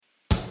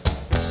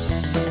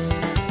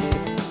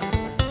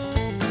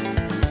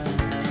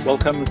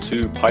Welcome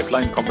to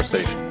Pipeline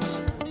Conversations,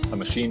 a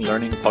machine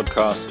learning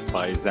podcast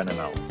by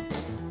ZenML.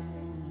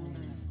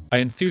 I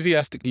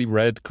enthusiastically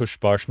read Kush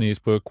Varshney's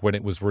book when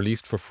it was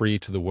released for free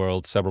to the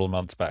world several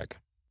months back.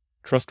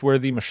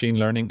 Trustworthy Machine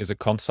Learning is a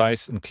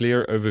concise and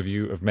clear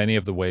overview of many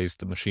of the ways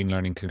that machine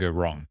learning can go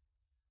wrong.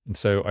 And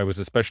so I was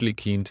especially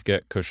keen to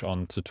get Kush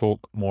on to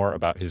talk more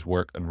about his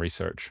work and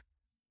research.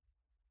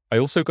 I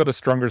also got a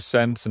stronger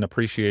sense and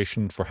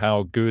appreciation for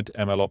how good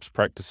MLOps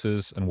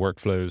practices and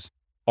workflows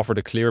offered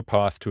a clear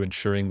path to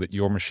ensuring that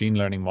your machine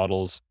learning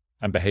models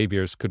and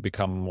behaviors could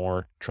become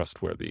more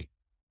trustworthy.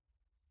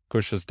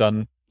 Kush has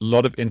done a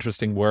lot of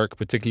interesting work,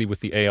 particularly with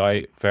the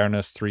AI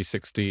Fairness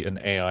 360 and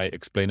AI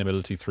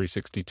Explainability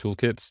 360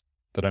 toolkits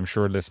that I'm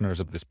sure listeners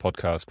of this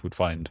podcast would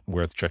find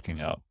worth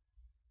checking out.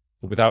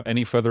 But without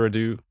any further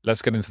ado,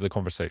 let's get into the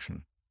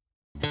conversation.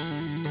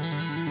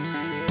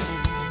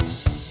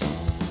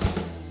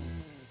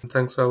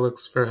 Thanks,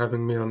 Alex, for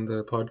having me on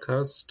the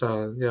podcast.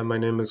 My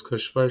name is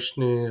Kush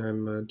Varshney.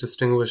 I'm a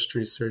distinguished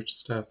research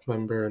staff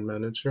member and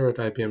manager at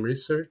IBM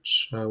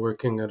Research,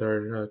 working at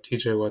our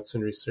TJ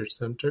Watson Research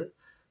Center,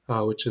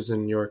 which is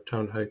in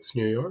Yorktown Heights,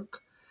 New York.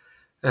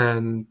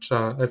 And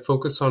I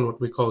focus on what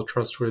we call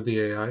trustworthy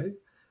AI.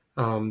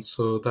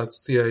 So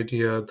that's the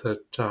idea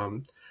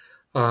that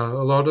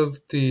a lot of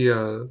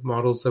the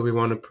models that we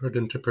want to put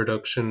into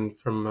production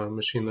from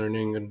machine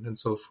learning and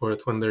so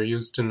forth, when they're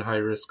used in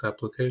high-risk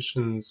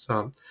applications,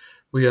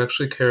 we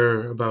actually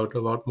care about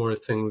a lot more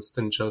things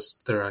than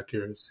just their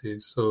accuracy.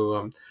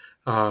 So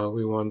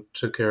we want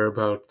to care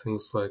about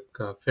things like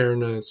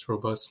fairness,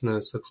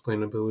 robustness,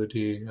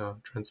 explainability,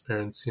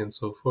 transparency, and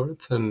so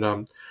forth. And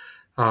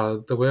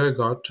the way I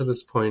got to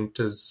this point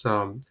is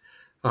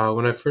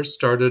when I first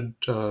started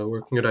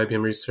working at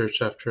IBM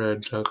Research after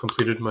I'd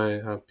completed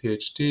my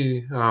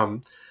PhD,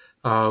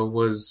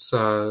 was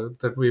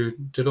that we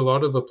did a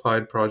lot of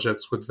applied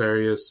projects with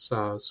various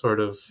sort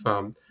of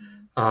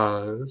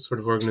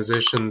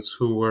organizations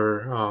who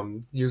were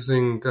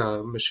using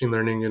machine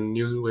learning in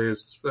new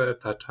ways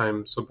at that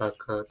time. So back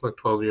like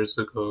 12 years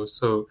ago.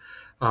 So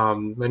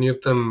many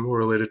of them were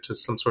related to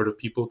some sort of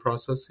people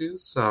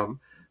processes.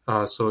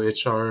 So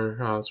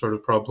HR sort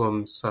of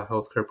problems,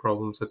 healthcare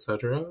problems,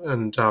 etc.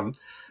 And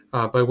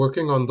by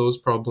working on those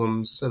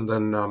problems, and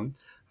then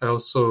I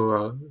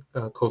also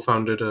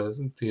co-founded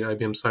the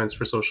IBM Science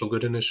for Social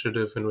Good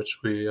initiative, in which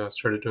we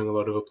started doing a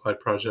lot of applied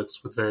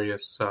projects with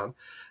various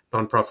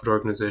nonprofit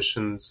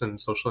organizations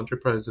and social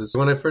enterprises.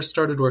 When I first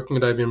started working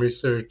at IBM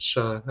Research,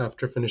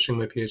 after finishing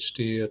my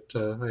PhD at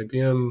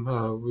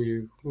IBM,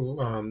 we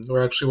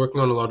were actually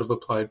working on a lot of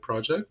applied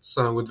projects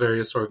with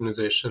various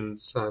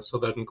organizations. So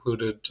that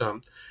included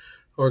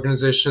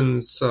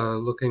organizations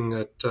looking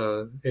at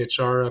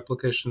HR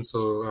applications,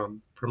 so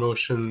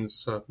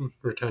promotions,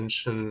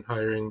 retention,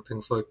 hiring,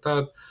 things like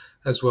that,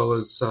 as well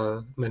as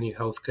many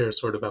healthcare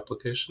sort of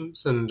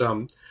applications. And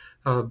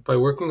by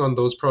working on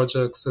those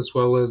projects, as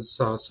well as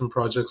some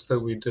projects that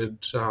we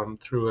did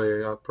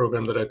through a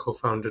program that I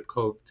co-founded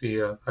called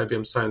the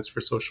IBM Science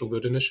for Social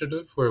Good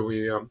initiative, where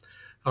we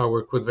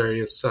work with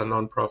various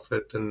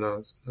nonprofit and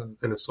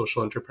kind of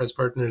social enterprise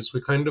partners,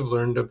 we kind of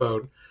learned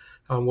about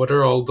what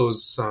are all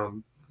those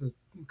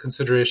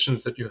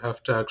considerations that you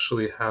have to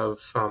actually have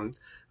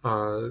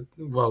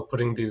while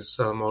putting these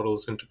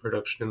models into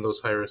production in those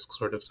high-risk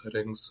sort of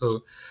settings.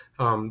 So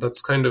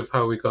that's kind of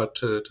how we got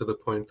to the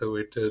point that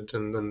we did,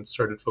 and then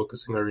started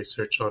focusing our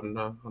research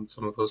on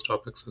some of those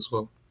topics as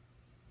well.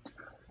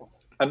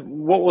 And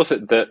what was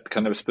it that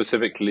kind of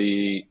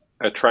specifically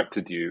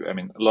attracted you? I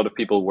mean, a lot of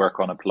people work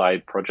on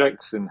applied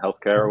projects in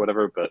healthcare or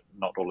whatever, but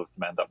not all of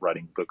them end up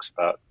writing books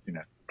about,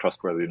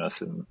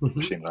 trustworthiness in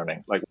machine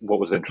learning. Like, what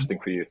was interesting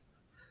for you?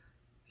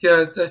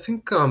 Yeah, I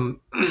think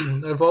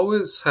I've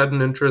always had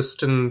an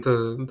interest in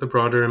the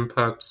broader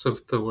impacts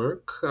of the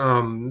work.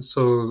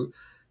 So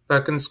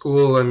back in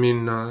school, I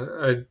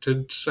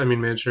did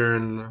major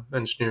in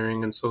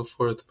engineering and so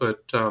forth,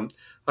 but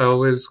I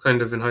always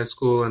kind of in high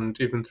school and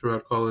even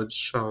throughout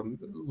college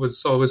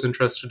was always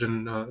interested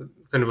in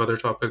kind of other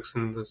topics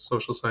in the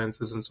social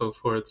sciences and so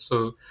forth.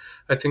 So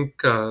I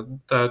think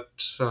that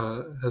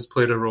has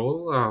played a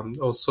role.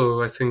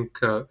 Also, I think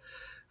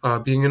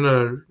being in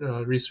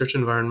a research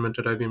environment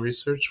at IBM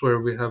Research, where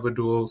we have a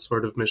dual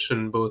sort of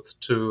mission, both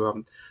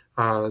to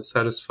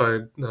satisfy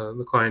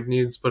the client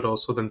needs, but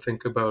also then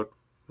think about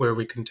where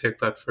we can take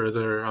that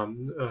further,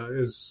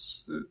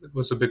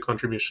 was a big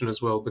contribution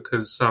as well,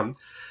 because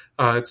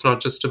it's not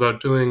just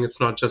about doing, it's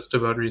not just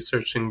about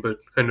researching, but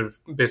kind of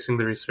basing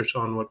the research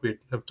on what we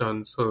have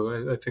done.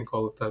 So I think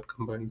all of that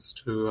combines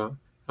to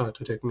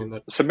take me in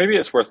that. So maybe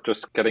it's worth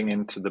just getting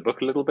into the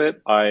book a little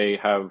bit. I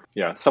have,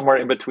 somewhere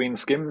in between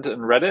skimmed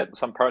and read it.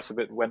 Some parts of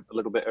it went a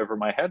little bit over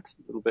my head,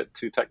 a little bit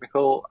too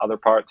technical. Other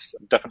parts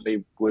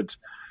definitely would,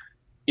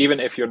 even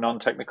if you're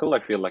non-technical, I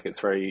feel like it's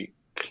very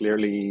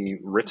clearly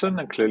written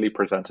and clearly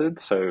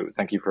presented. So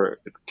thank you for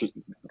it.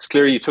 It's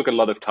clear you took a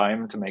lot of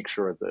time to make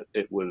sure that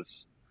it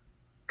was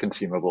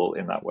consumable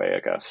in that way, I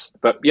guess.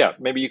 But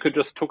maybe you could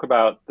just talk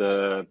about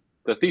the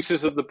the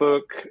thesis of the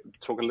book,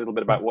 talk a little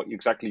bit about what you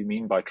exactly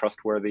mean by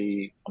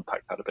trustworthy,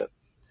 unpack that a bit.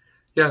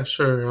 Yeah,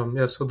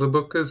 sure. So the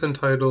book is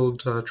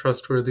entitled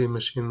Trustworthy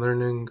Machine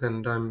Learning,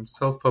 and I'm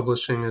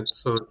self-publishing it,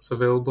 so it's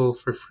available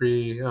for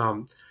free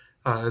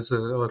as an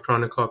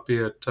electronic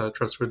copy at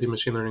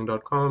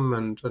trustworthymachinelearning.com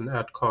and an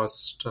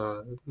at-cost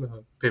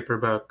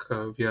paperback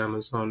via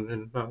Amazon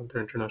in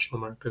their international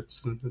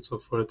markets and so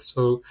forth.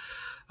 So,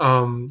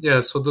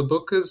 so the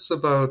book is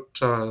about,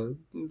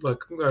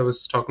 like I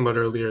was talking about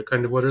earlier,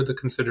 kind of what are the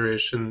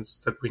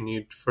considerations that we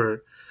need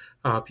for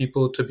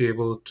people to be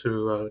able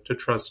to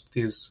trust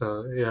these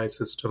AI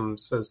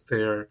systems as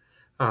they're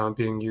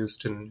being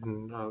used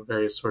in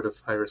various sort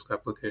of high risk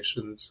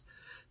applications.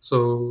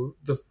 So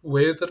the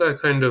way that I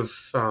kind of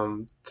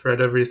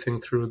thread everything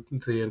through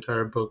the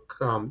entire book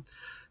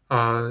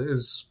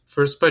is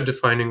first by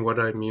defining what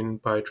I mean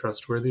by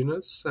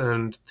trustworthiness,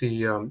 and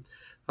the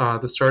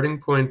starting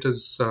point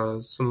is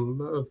some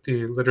of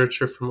the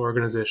literature from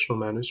organizational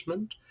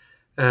management.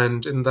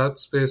 And in that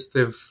space,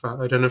 they've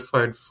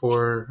identified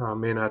four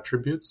main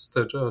attributes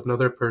that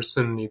another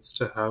person needs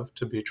to have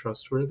to be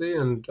trustworthy.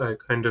 And I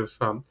kind of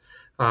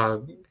uh,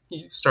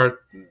 start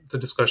the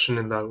discussion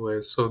in that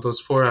way. So those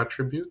four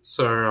attributes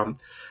are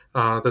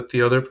that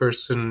the other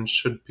person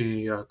should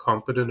be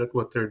competent at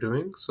what they're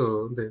doing,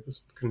 so they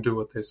can do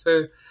what they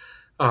say.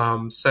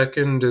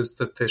 Second is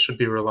that they should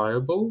be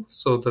reliable,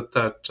 so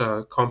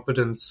that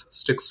competence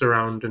sticks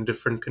around in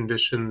different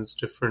conditions,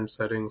 different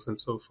settings, and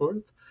so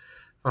forth.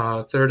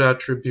 Third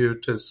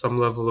attribute is some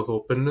level of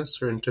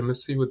openness or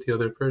intimacy with the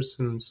other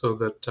person, so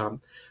that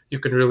you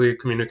can really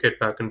communicate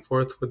back and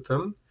forth with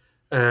them.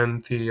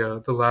 And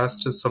the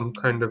last is some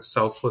kind of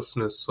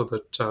selflessness, so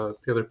that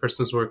the other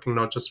person is working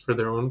not just for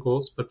their own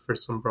goals, but for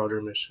some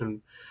broader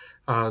mission.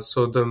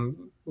 So the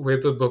way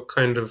the book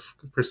kind of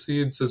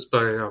proceeds is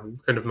by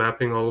kind of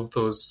mapping all of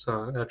those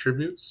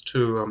attributes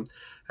to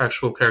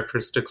actual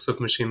characteristics of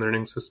machine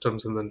learning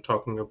systems, and then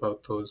talking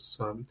about those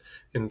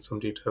in some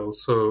detail.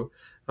 So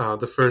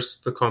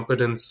the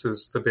competence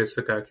is the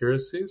basic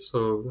accuracy.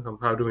 So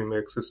how do we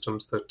make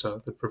systems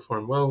that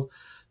perform well?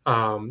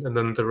 And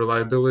then the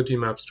reliability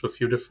maps to a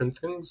few different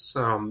things.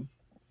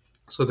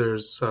 So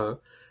there's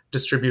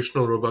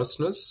distributional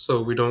robustness.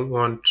 So we don't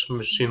want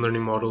machine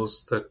learning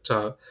models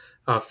that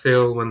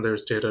fail when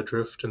there's data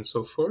drift and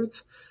so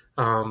forth.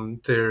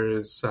 There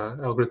is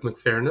algorithmic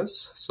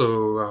fairness.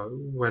 So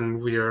when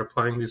we are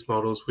applying these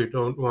models, we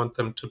don't want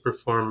them to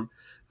perform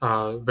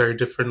very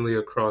differently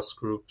across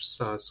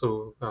groups.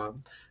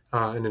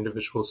 And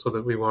individuals, so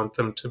that we want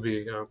them to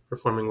be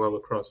performing well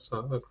across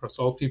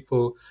all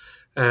people.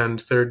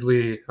 And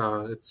thirdly,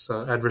 it's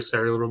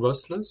adversarial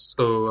robustness.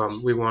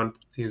 So we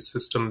want these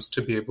systems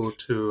to be able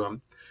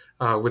to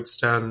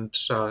withstand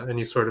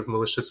any sort of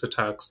malicious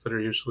attacks that are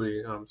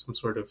usually some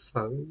sort of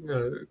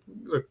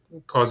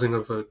causing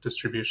of a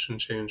distribution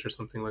change or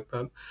something like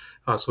that.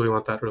 So we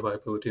want that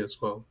reliability as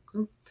well.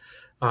 Okay.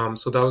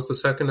 So that was the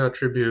second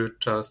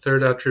attribute.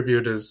 Third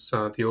attribute is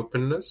the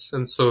openness.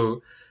 And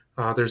so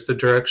there's the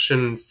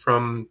direction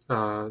from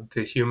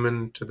the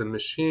human to the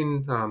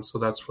machine. So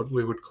that's what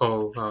we would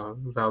call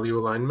value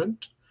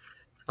alignment.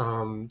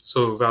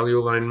 So value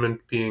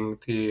alignment being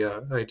the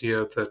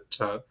idea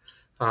that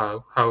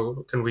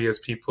how can we as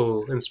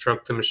people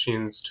instruct the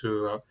machines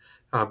to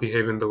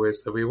behave in the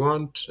ways that we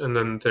want. And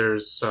then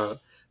there's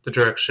the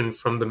direction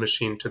from the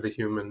machine to the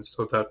human.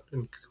 So that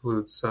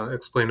includes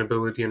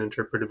explainability and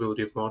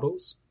interpretability of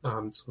models.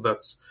 So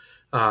that's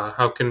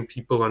how can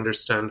people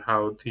understand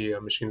how the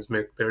machines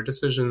make their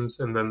decisions.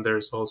 And then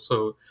there's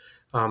also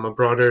a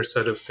broader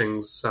set of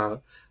things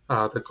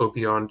that go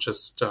beyond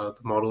just the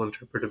model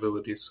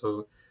interpretability.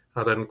 So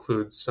that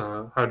includes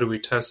how do we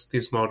test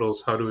these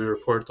models? How do we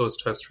report those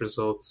test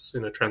results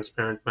in a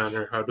transparent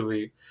manner? How do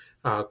we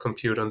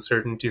compute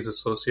uncertainties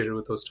associated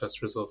with those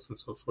test results and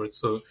so forth?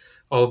 So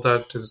all of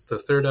that is the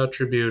third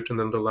attribute. And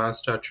then the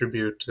last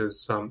attribute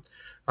is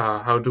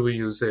how do we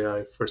use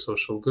AI for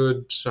social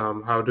good?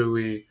 How do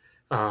we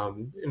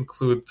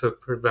include the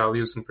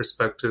values and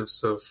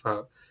perspectives of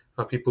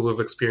people who have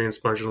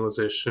experienced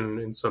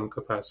marginalization in some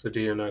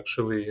capacity, and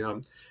actually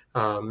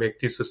make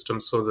these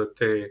systems so that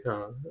they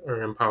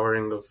are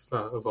empowering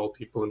of all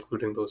people,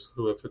 including those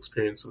who have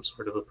experienced some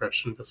sort of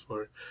oppression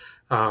before.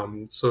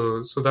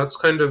 So that's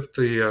kind of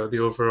the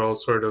overall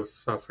sort of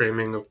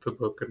framing of the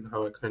book, and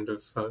how I kind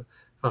of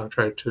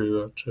try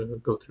to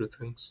go through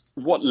things.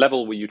 What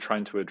level were you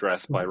trying to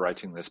address by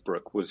writing this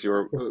book? Was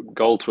your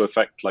goal to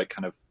affect like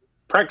kind of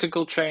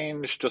practical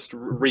change, just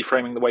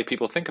reframing the way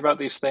people think about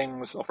these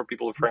things, offer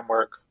people a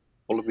framework,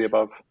 all of the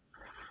above?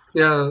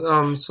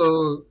 Yeah,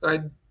 so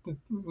I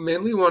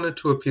mainly wanted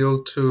to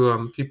appeal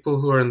to people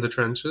who are in the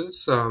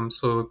trenches,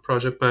 so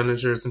project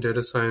managers and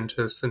data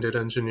scientists and data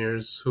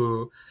engineers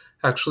who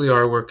actually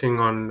are working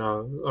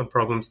on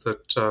problems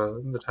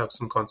that have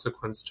some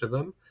consequence to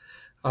them.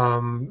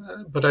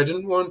 But I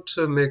didn't want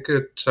to make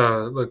it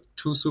like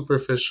too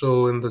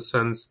superficial, in the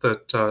sense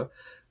that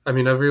I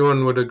mean,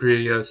 everyone would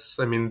agree. Yes,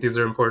 I mean, these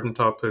are important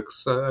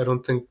topics. I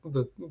don't think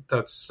that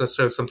that's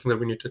necessarily something that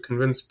we need to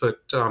convince. But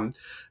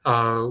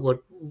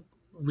what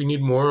we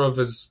need more of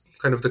is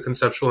kind of the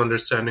conceptual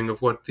understanding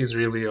of what these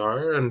really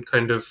are and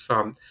kind of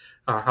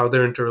how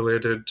they're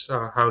interrelated,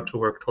 how to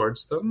work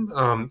towards them.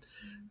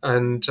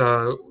 And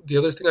the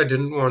other thing I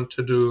didn't want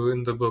to do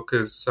in the book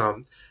is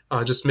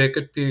just make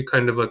it be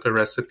kind of like a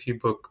recipe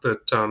book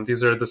that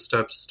these are the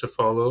steps to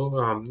follow,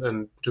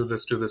 and do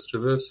this, do this, do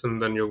this,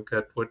 and then you'll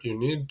get what you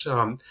need.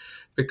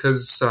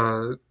 Because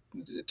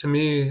to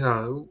me,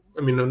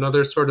 I mean,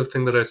 another sort of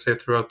thing that I say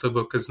throughout the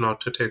book is not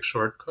to take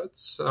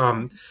shortcuts.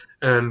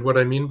 And what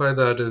I mean by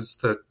that is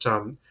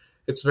that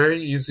it's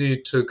very easy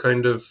to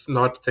kind of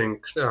not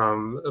think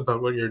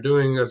about what you're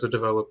doing as a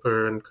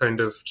developer and kind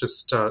of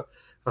just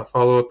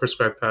follow a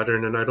prescribed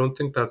pattern. And I don't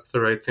think that's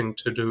the right thing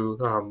to do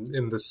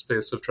in this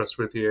space of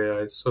trustworthy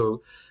AI.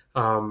 So,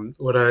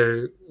 what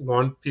I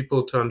want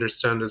people to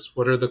understand is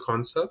what are the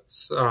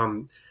concepts.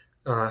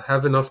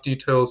 Have enough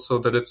details so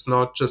that it's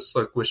not just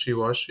like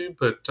wishy-washy,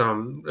 but I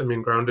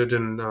mean grounded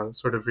in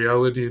sort of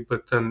reality.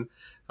 But then,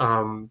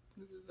 um,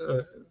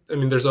 uh, I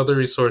mean, there's other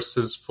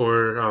resources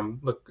for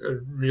like a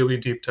really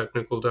deep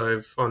technical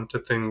dive onto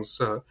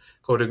things,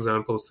 code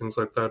examples, things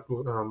like that,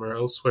 or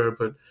elsewhere.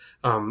 But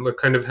like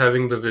kind of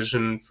having the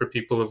vision for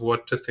people of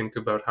what to think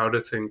about, how to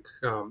think,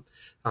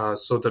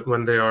 so that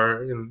when they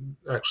are in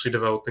actually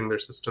developing their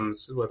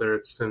systems, whether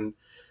it's in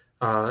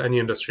any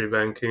industry,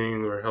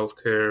 banking or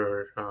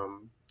healthcare or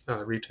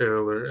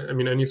retail, or I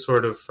mean any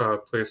sort of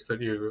place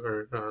that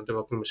you are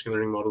developing machine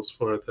learning models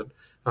for, that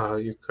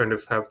you kind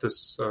of have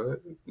this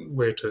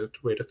way to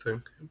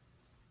think.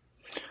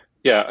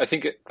 Yeah, I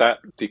think that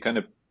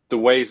the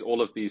ways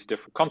all of these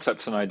different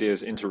concepts and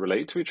ideas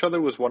interrelate to each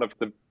other was one of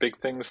the big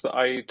things that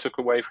I took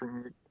away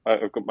from.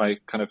 I've got my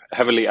kind of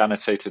heavily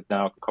annotated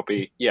now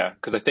copy. Yeah,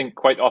 because I think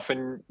quite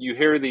often you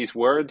hear these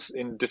words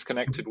in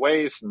disconnected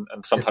ways, and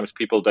Yeah. sometimes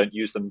people don't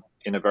use them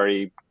in a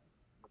very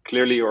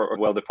clearly or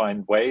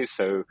well-defined way.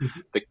 So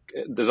Mhm.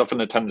 there's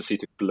often a tendency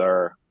to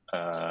blur,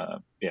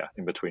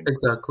 in between.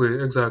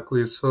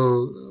 Exactly.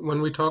 So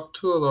when we talk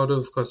to a lot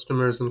of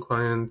customers and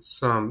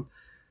clients,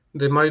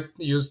 they might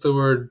use the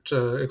word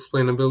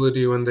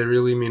explainability when they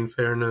really mean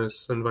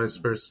fairness, and vice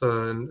versa,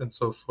 and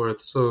so forth.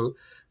 So,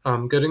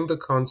 getting the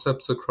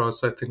concepts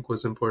across, I think,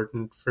 was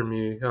important for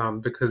me,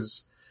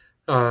 because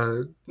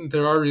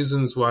there are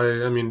reasons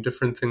why, I mean,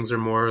 different things are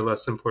more or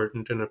less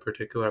important in a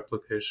particular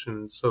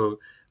application. So,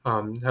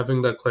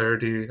 having that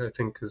clarity, I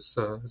think, is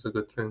a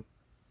good thing.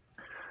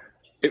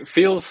 It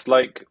feels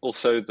like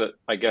also that,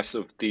 I guess,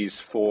 of these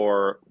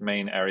four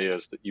main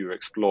areas that you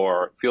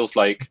explore, it feels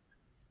like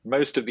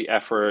most of the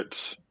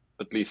effort,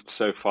 at least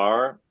so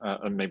far,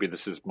 and maybe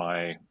this is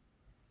my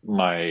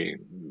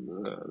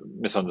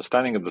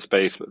misunderstanding of the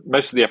space, but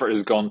most of the effort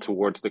has gone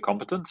towards the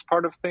competence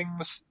part of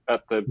things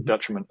at the Mhm.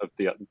 detriment of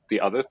the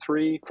other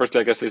three.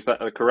 Firstly, I guess, is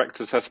that a correct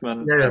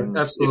assessment? Yeah, And is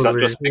that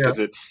absolutely. just because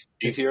it's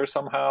easier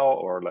somehow,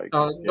 or like,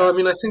 No, yeah? I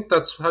mean, I think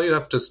that's how you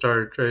have to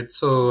start, right?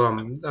 So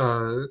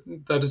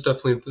that is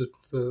definitely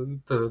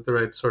the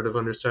right sort of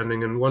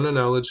understanding. And one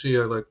analogy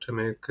I like to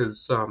make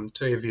is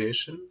to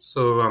aviation.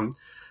 So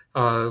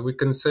we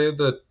can say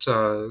that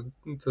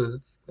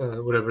the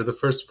whatever the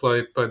first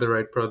flight by the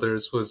Wright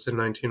brothers was in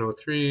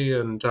 1903,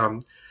 and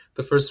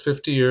the first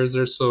 50 years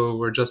or so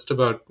were just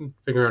about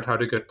figuring out how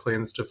to get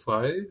planes to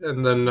fly.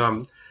 And then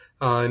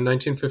in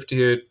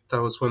 1958,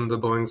 that was when the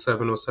Boeing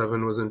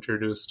 707 was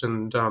introduced,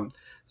 and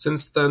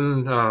since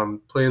then,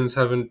 planes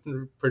haven't,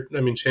 I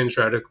mean, changed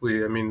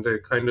radically. I mean, they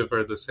kind of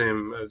are the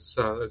same as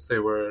they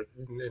were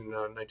in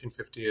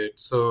 1958.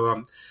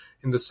 So,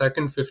 in the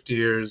second 50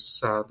 years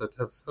that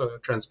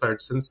have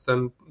transpired since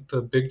then,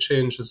 the big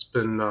change has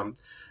been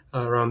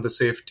around the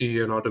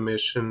safety and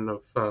automation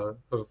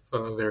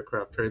of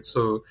aircraft, right?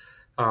 So,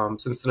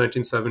 since the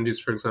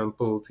 1970s, for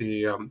example,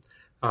 the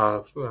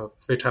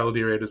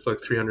fatality rate is like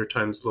 300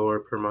 times lower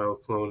per mile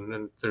flown,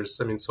 and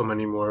there's, I mean, so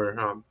many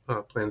more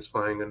planes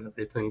flying and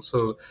everything.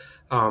 So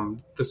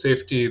the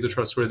safety, the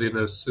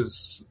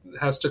trustworthiness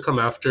has to come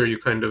after you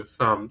kind of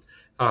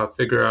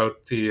figure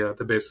out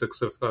the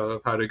basics of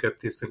how to get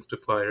these things to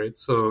fly, right?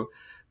 So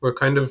we're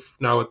kind of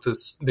now at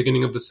this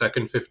beginning of the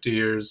second 50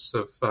 years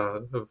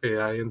of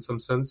AI in some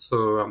sense.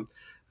 So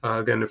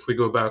again, if we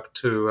go back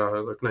to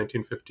like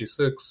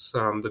 1956,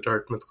 the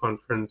Dartmouth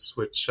Conference,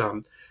 which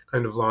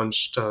kind of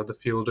launched the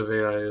field of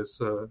AI as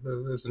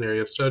an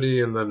area of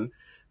study, and then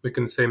we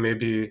can say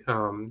maybe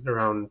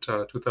around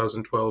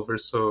 2012 or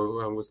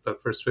so was that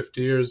first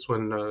 50 years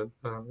when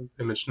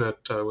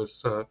ImageNet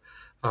was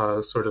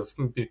sort of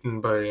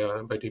beaten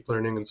by deep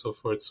learning and so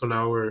forth. So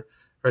now we're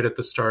right at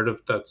the start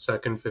of that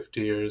second 50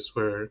 years,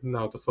 where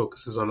now the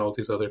focus is on all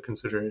these other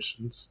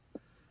considerations.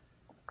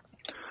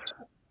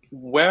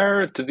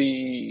 Where do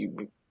the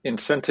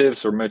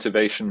incentives or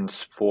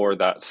motivations for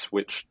that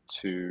switch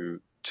to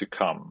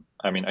come?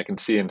 I mean, I can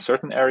see in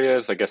certain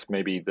areas, I guess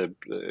maybe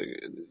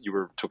you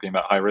were talking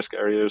about high risk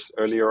areas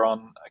earlier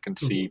on. I can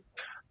Mhm. see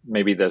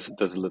maybe there's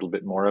a little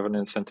bit more of an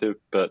incentive,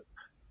 but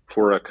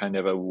for a kind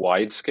of a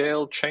wide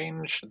scale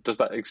change, does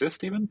that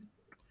exist even?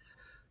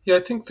 Yeah, I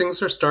think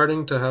things are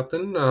starting to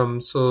happen.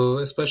 So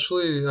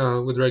especially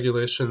with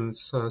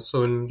regulations.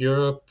 So in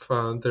Europe,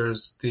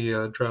 there's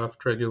the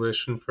draft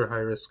regulation for high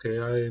risk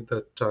AI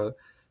that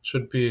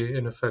should be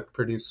in effect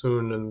pretty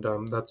soon,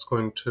 and that's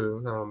going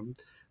to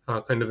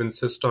kind of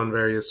insist on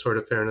various sort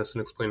of fairness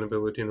and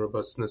explainability and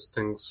robustness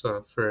things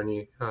for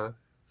any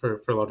for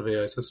a lot of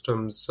AI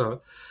systems.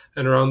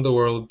 And around the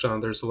world,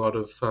 there's a lot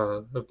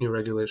of new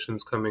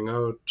regulations coming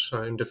out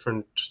in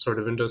different sort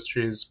of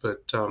industries,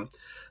 but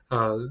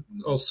uh,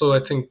 also, I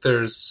think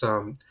there's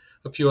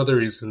a few other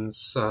reasons.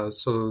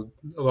 So,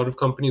 a lot of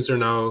companies are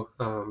now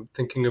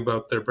thinking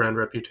about their brand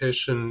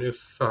reputation.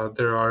 If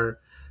there are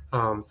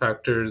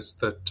factors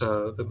that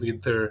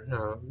lead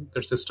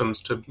their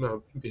systems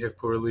to behave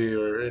poorly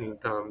or in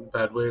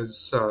bad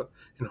ways,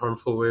 in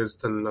harmful ways,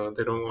 then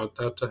they don't want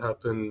that to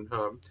happen.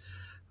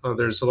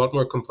 There's a lot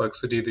more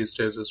complexity these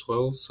days as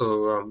well.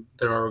 So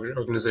there are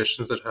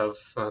organizations that have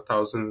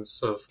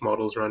thousands of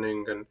models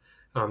running, and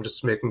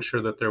just making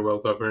sure that they're well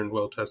governed,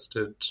 well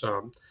tested,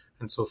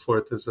 and so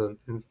forth is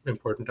an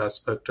important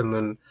aspect. And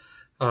then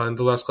in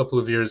the last couple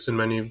of years, in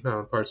many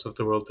parts of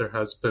the world, there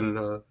has been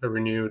a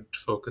renewed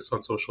focus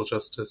on social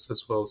justice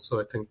as well. So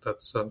I think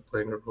that's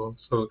playing a role.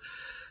 So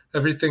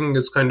everything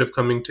is kind of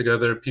coming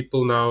together.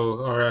 People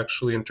now are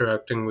actually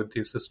interacting with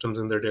these systems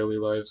in their daily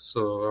lives.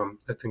 So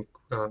I think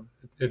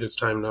it is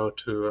time now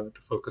to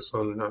focus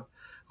on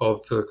all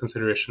of the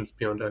considerations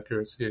beyond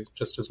accuracy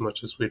just as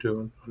much as we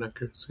do on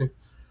accuracy.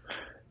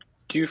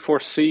 Do you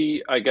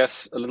foresee, I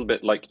guess, a little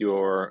bit like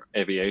your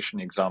aviation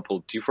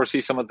example, do you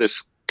foresee some of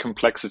this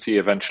complexity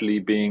eventually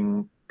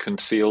being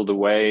concealed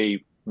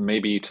away,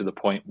 maybe to the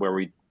point where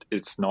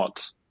it's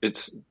not,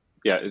 it's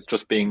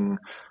just being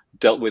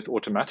dealt with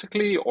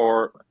automatically,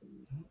 or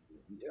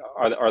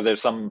are there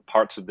some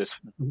parts of this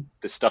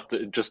stuff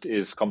that just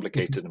is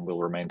complicated and will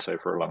remain so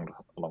for a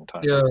long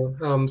time? Yeah,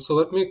 so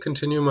let me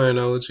continue my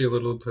analogy a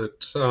little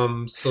bit.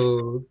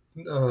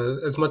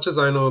 As much as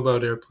I know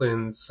about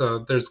airplanes,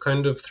 there's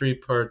kind of three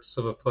parts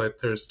of a flight.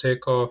 There's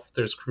takeoff,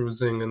 there's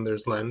cruising, and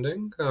there's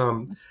landing.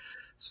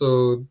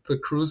 So the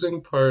cruising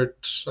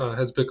part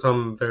has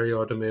become very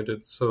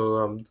automated.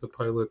 So the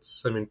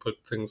pilots, I mean, put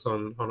things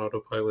on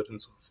autopilot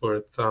and so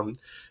forth.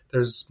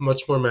 There's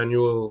much more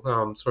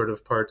manual sort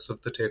of parts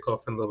of the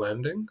takeoff and the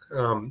landing.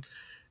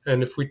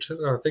 And if we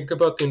think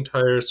about the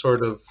entire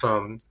sort of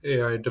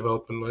AI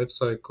development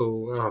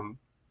lifecycle,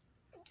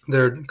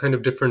 there are kind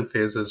of different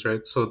phases,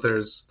 right? So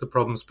there's the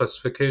problem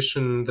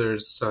specification,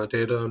 there's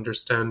data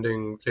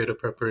understanding, data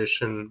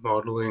preparation,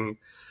 modeling,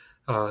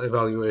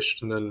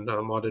 evaluation, and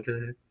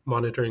then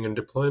monitoring and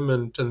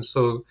deployment. And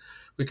so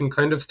we can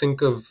kind of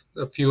think of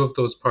a few of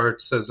those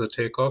parts as a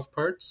takeoff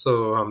part.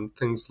 So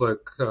things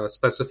like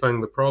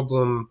specifying the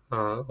problem,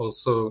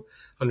 also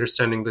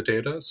understanding the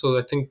data. So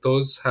I think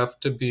those have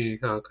to be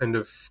kind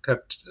of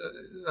kept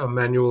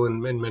manual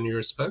in many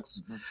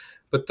respects. Mm-hmm.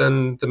 But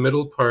then the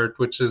middle part,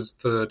 which is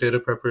the data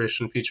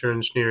preparation, feature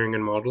engineering,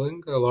 and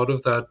modeling, a lot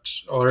of that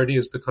already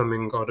is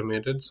becoming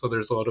automated. So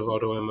there's a lot of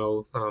auto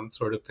ML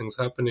sort of things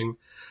happening.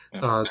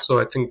 Yeah. So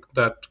I think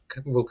that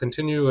will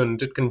continue,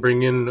 and it can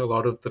bring in a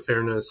lot of the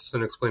fairness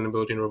and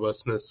explainability and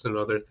robustness and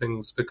other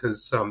things,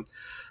 because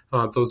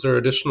those are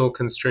additional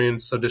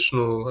constraints,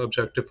 additional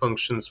objective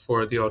functions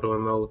for the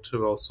AutoML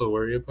to also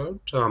worry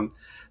about.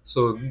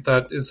 So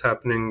that is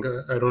happening.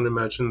 I don't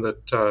imagine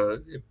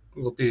that it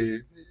will be,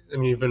 I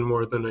mean, even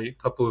more than a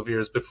couple of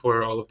years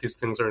before all of these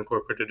things are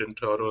incorporated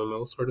into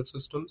AutoML sort of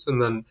systems.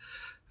 And then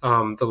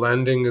the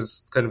landing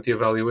is kind of the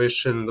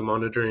evaluation, the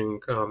monitoring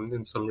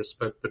in some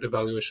respect, but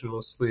evaluation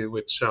mostly,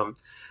 which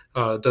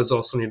does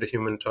also need a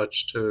human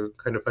touch to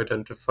kind of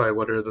identify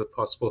what are the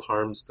possible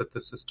harms that the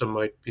system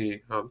might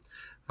be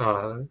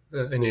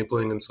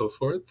enabling and so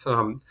forth.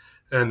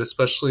 And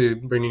especially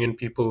bringing in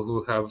people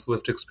who have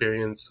lived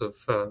experience of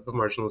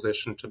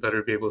marginalization to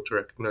better be able to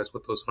recognize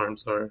what those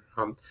harms are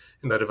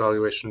in that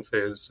evaluation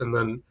phase. And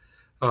then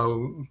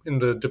in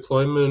the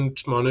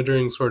deployment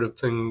monitoring sort of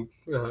thing,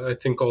 I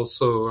think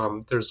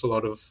also there's a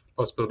lot of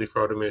possibility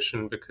for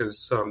automation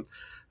because,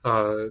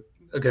 I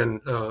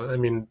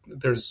mean,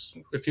 there's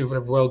if you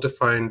have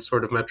well-defined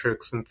sort of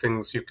metrics and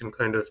things, you can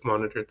kind of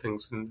monitor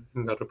things in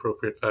that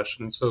appropriate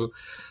fashion. So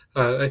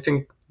I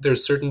think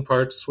there's certain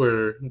parts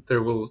where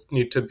there will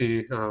need to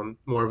be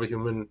more of a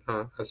human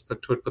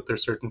aspect to it, but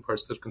there's certain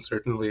parts that can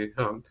certainly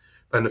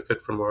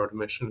benefit from more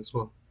automation as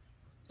well.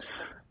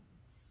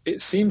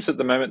 It seems at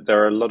the moment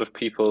there are a lot of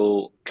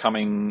people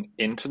coming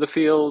into the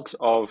field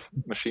of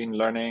machine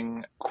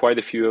learning, quite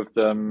a few of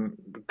them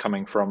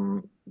coming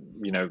from,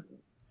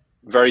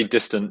 very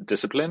distant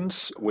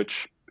disciplines,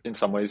 which in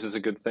some ways is a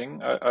good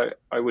thing,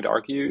 I would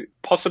argue.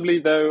 Possibly,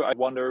 though, I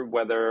wonder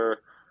whether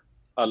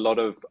a lot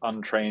of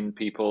untrained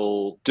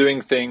people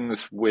doing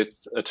things with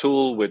a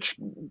tool which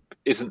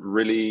isn't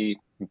really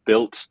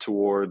built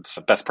towards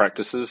best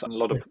practices, and a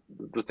lot of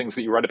the things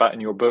that you write about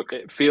in your book,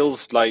 it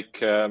feels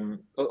like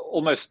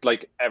almost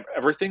like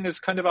everything is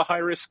kind of a high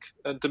risk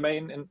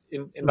domain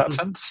in that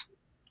sense.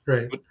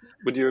 Right.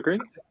 Would you agree?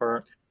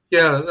 Or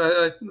Yeah,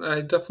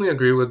 I definitely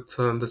agree with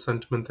the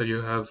sentiment that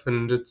you have,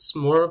 and it's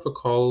more of a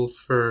call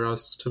for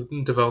us to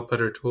develop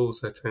better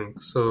tools, I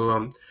think.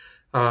 So,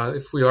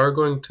 if we are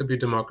going to be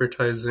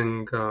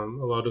democratizing a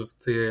lot of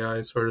the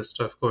AI sort of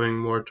stuff, going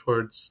more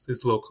towards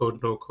these low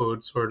code, no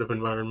code sort of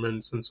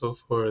environments and so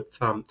forth,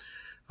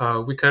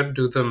 we can't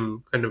do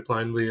them kind of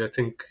blindly. I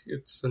think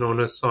it's an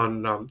onus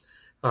on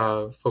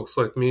folks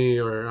like me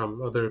or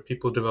other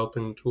people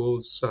developing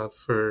tools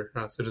for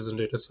citizen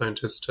data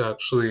scientists to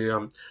actually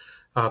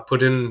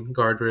put in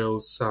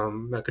guardrails,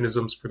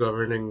 mechanisms for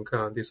governing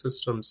these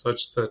systems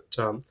such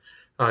that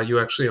you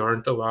actually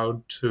aren't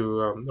allowed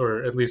to,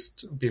 or at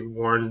least be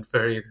warned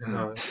very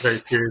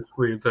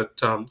seriously that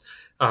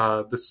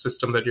the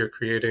system that you're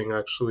creating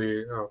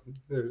actually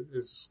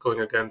is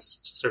going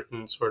against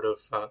certain sort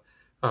of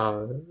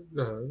uh,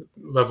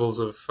 levels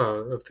of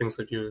things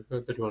that you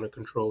want to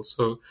control.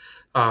 So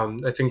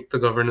I think the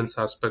governance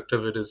aspect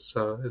of it is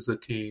the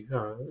key.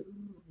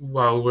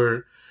 While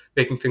we're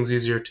making things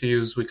easier to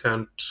use, we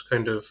can't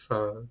kind of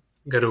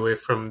get away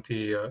from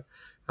the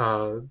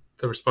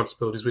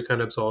responsibilities. We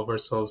can't absolve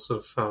ourselves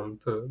of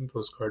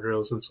those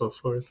guardrails and so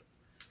forth.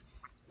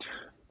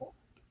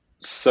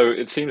 So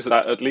it seems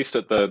that at least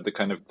at the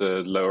kind of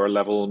the lower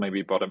level,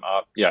 maybe bottom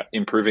up, yeah,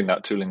 improving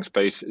that tooling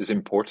space is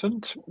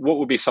important. What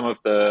would be some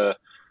of the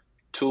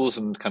tools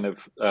and kind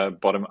of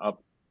bottom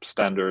up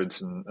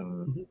standards and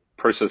Mhm.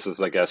 processes,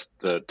 I guess,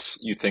 that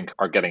you think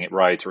are getting it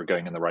right or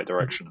going in the right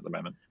direction at the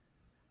moment?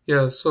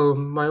 Yeah, so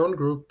my own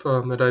group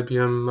at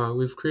IBM,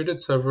 we've created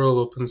several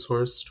open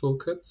source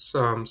toolkits.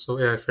 So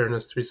AI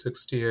Fairness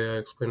 360,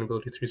 AI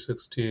Explainability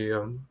 360,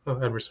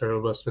 Adversarial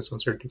Robustness,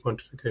 Uncertainty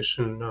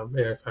Quantification,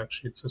 AI Fact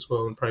Sheets as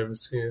well, and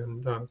Privacy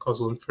and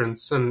Causal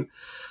Inference. And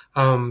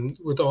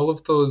with all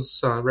of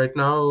those, right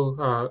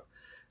now,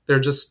 they're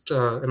just,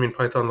 I mean,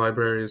 Python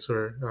libraries,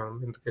 or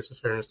in the case of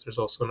Fairness, there's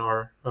also an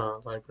R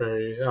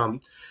library.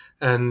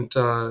 And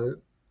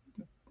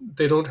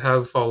they don't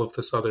have all of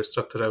this other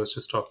stuff that I was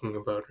just talking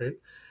about,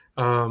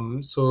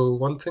 right? So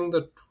one thing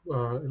that,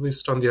 at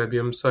least on the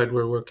IBM side,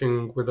 we're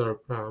working with our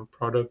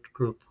product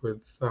group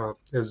with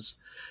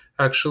is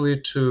actually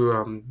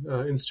to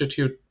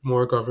institute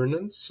more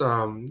governance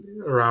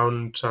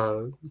around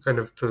kind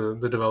of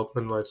the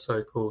development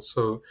lifecycle.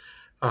 So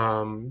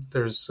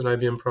there's an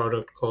IBM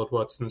product called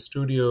Watson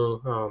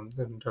Studio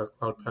and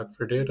Cloud Pak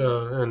for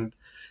Data, and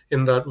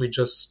in that we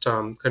just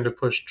kind of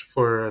pushed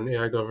for an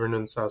AI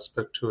governance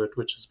aspect to it,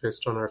 which is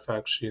based on our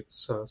fact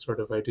sheets sort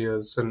of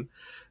ideas. And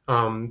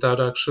that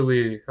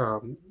actually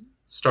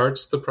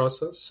starts the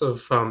process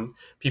of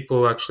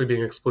people actually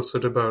being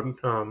explicit about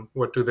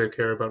what do they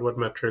care about, what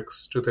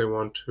metrics do they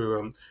want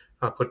to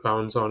put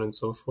bounds on, and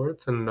so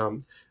forth.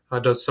 And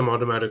does some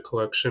automatic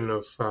collection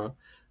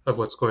of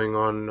what's going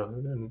on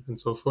and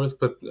so forth.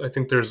 But I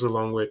think there's a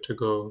long way to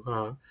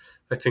go.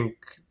 I think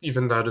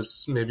even that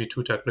is maybe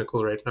too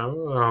technical right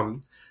now.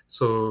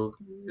 So,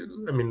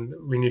 I mean,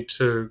 we need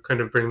to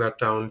kind of bring that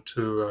down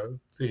to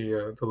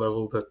the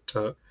level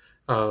that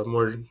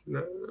more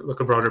like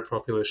a broader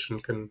population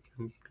can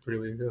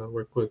really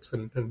work with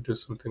and do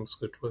some things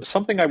good with.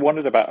 Something I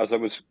wondered about as I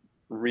was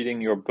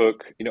reading your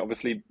book,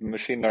 obviously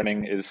machine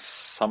learning is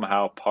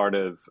somehow part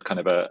of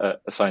kind of a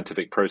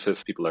scientific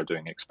process. People are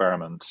doing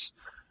experiments,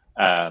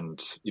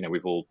 and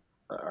we've all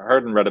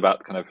heard and read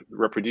about kind of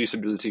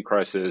reproducibility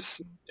crisis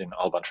in a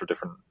whole bunch of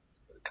different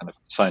kind of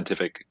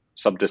scientific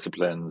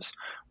subdisciplines.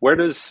 Where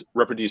does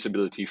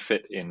reproducibility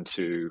fit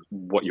into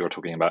what you're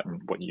talking about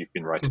and what you've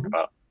been writing Mhm.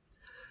 about?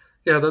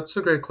 Yeah, that's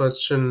a great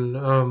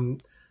question.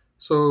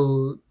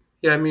 So,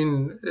 yeah, I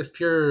mean, if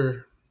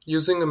you're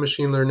using a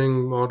machine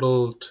learning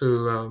model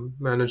to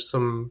manage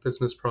some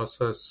business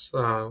process,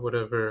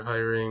 whatever,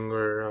 hiring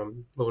or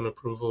loan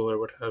approval or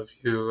what have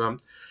you,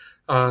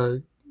 uh,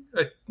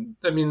 I,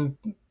 I mean,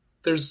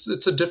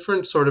 it's a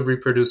different sort of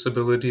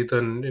reproducibility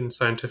than in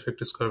scientific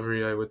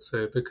discovery, I would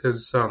say,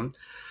 because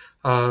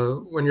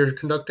when you're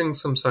conducting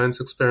some science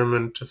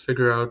experiment to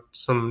figure out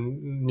some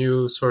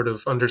new sort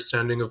of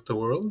understanding of the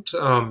world,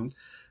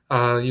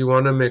 you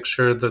want to make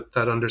sure that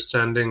that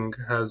understanding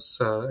has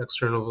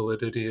external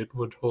validity. It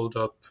would hold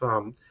up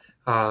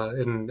I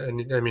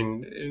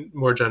mean,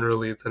 more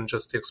generally than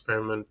just the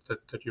experiment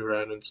that you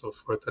ran and so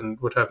forth, and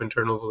would have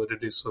internal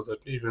validity so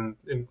that even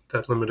in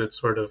that limited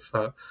sort of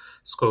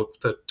scope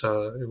that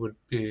it would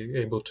be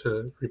able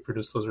to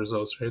reproduce those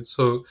results, right?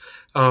 So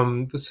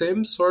the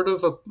same sort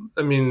of,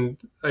 I mean,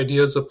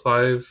 ideas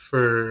apply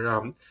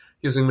for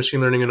using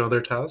machine learning in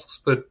other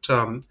tasks, but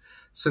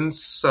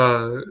since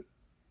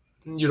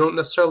you don't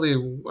necessarily,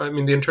 I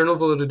mean, the internal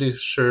validity,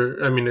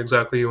 sure, I mean,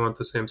 exactly, you want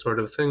the same sort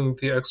of thing.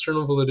 The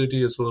external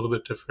validity is a little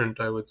bit different,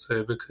 I would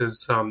say,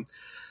 because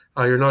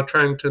you're not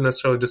trying to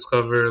necessarily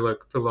discover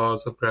like the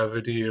laws of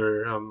gravity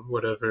or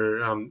whatever.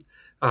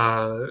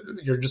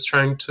 You're just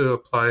trying to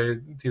apply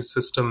these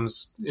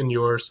systems in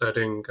your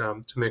setting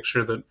to make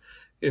sure that,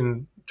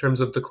 in terms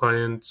of the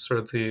clients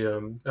or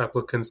the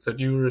applicants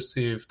that you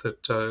receive,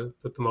 that the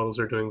models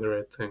are doing the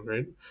right thing,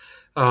 right?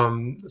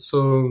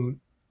 So,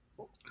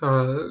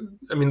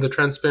 I mean, the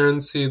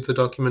transparency, the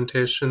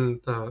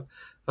documentation,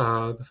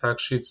 the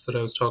fact sheets that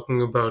I was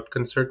talking about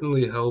can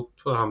certainly help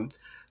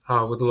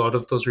with a lot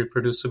of those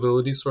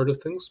reproducibility sort of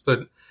things.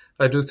 But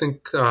I do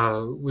think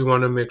we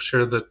want to make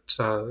sure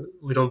that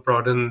we don't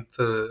broaden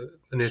the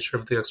nature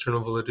of the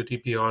external validity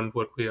beyond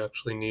what we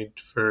actually need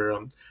for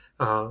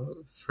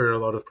a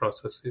lot of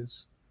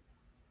processes.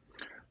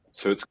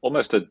 So it's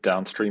almost a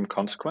downstream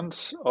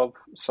consequence of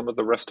some of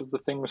the rest of the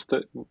things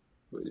that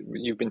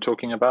you've been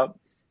talking about.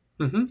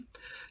 Mm-hmm.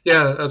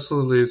 Yeah,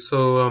 absolutely.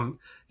 So,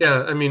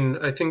 yeah, I mean,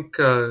 I think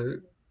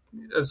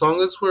as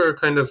long as we're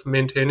kind of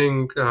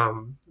maintaining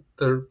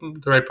the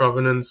right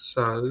provenance,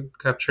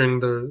 capturing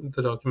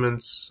the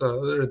documents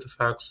or the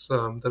facts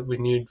that we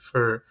need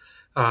for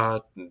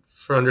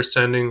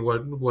understanding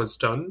what was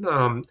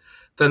done,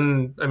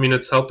 then I mean,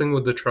 it's helping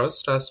with the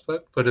trust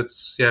aspect, but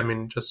it's I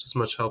mean, just as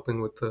much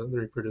helping with the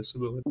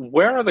reproducibility.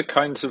 Where are the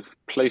kinds of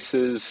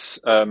places,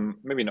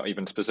 maybe not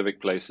even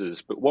specific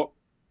places, but what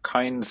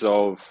kinds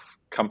of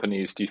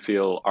companies do you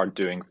feel are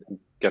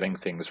getting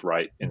things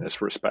right in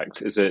this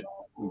respect? Is it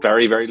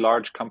very, very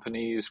large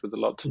companies with a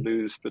lot to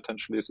lose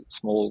potentially? Is it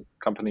small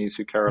companies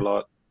who care a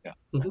lot? Yeah.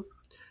 Mm-hmm.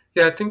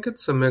 Yeah, I think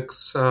it's a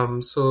mix.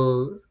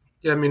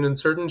 Yeah, I mean, in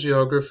certain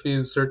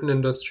geographies, certain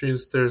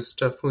industries, there's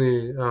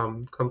definitely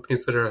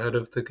companies that are ahead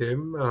of the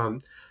game,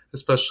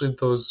 especially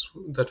those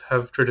that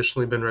have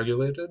traditionally been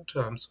regulated,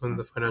 so in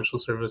the financial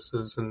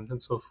services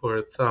and so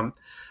forth.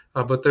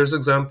 But there's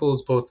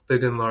examples, both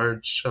big and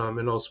large,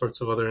 in all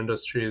sorts of other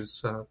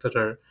industries that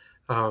are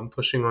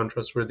pushing on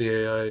trustworthy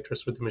AI,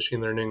 trustworthy machine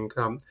learning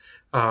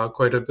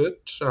quite a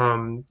bit.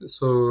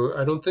 So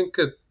I don't think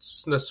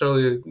it's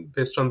necessarily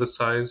based on the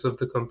size of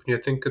the company.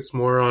 I think it's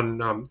more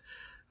on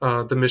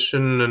the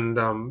mission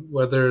and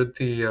whether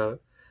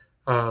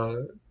uh,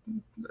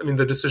 I mean,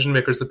 the decision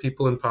makers, the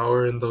people in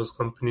power in those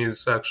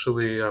companies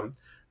actually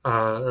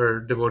are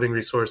devoting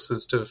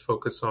resources to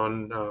focus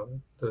on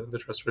the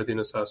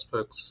trustworthiness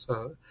aspects.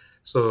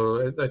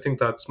 So I think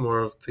that's more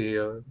of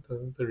the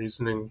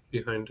reasoning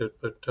behind it.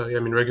 But yeah, I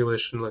mean,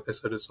 regulation, like I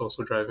said, is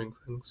also driving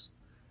things.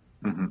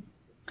 Mm-hmm.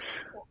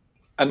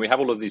 And we have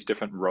all of these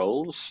different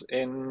roles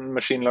in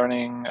machine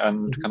learning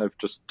and Mm-hmm. kind of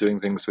just doing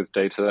things with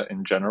data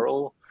in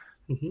general.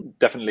 Mm-hmm.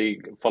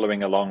 Definitely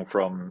following along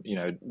from,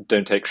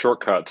 don't take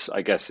shortcuts,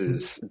 I guess,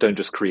 is don't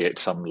just create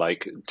some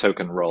like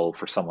token role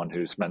for someone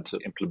who's meant to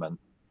implement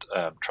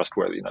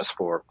trustworthiness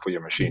for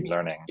your machine Mm-hmm.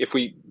 learning. If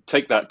we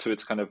take that to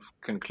its kind of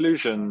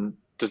conclusion,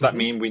 does that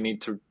Mm-hmm.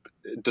 mean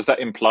does that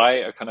imply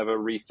a kind of a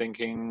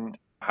rethinking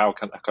how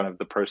kind of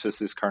the process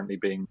is currently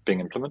being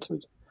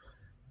implemented?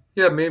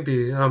 Yeah,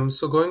 maybe.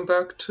 So going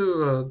back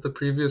to the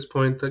previous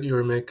point that you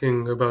were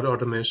making about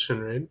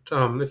automation, right?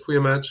 If we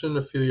imagine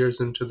a few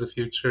years into the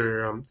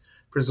future,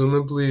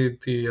 presumably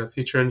the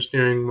feature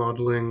engineering,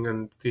 modeling,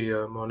 and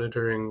the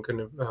monitoring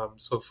and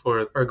so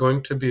forth are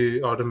going to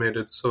be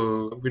automated.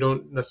 So we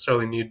don't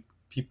necessarily need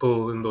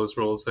people in those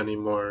roles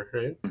anymore,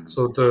 right? Mm-hmm.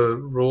 So the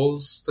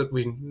roles that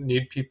we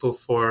need people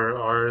for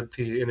are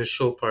the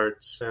initial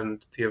parts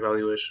and the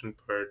evaluation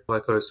part,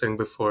 like I was saying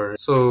before.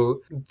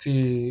 So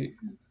the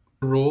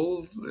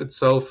role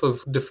itself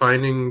of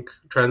defining,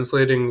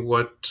 translating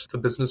what the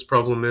business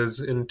problem is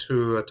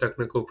into a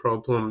technical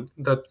problem,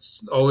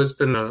 that's always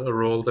been a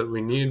role that we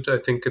need. I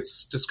think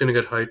it's just going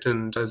to get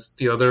heightened as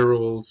the other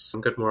roles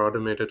get more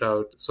automated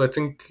out. So I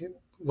think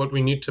what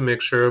we need to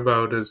make sure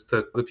about is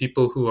that the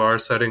people who are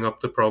setting up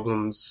the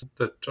problems,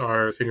 that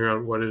are figuring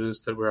out what it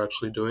is that we're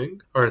actually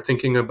doing, are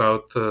thinking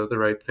about the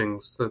right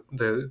things,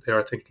 that they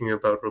are thinking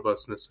about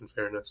robustness and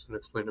fairness and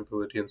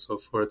explainability and so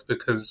forth,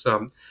 because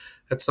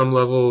at some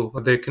level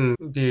they can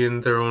be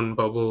in their own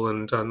bubble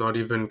and not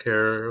even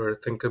care or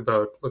think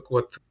about like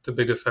what the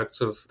big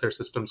effects of their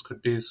systems could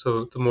be.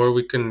 So the more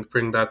we can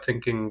bring that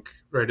thinking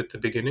right at the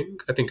beginning,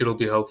 I think it'll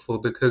be helpful.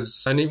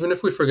 Because and even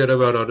if we forget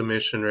about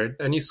automation, right,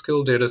 any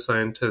skilled data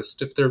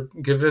scientist, if they're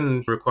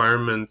given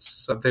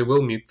requirements, they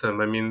will meet them.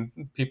 I mean,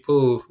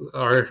 people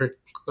are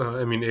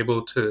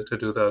able to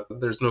do that.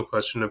 There's no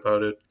question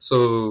about it.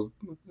 So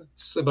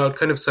it's about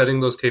kind of setting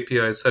those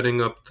KPIs,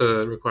 setting up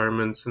the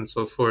requirements and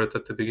so forth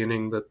at the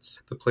beginning. That's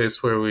the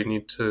place where we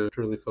need to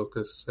really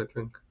focus, I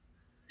think.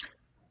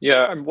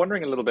 Yeah, I'm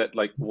wondering a little bit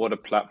like what a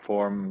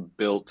platform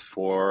built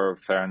for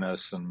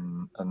fairness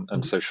and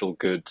Mm-hmm. social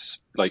good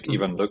like Mm-hmm.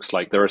 even looks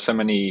like. There are so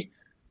many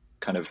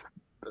kind of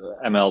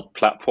ML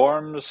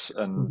platforms,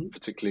 and Mm-hmm.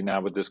 particularly now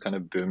with this kind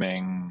of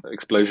booming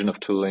explosion of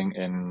tooling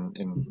in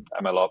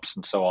ML ops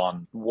and so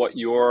on. What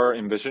you're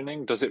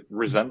envisioning, does it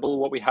resemble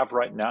what we have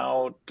right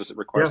now? Does it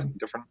require Yeah. something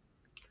different?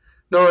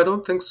 No, I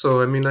don't think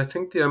so. I mean, I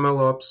think the ML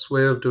ops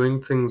way of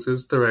doing things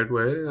is the right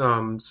way.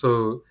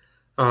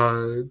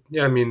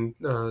 Yeah, I mean,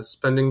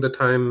 spending the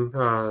time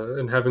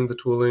and having the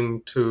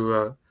tooling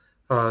to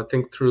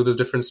think through the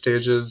different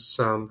stages,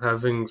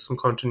 having some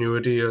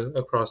continuity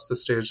across the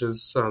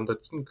stages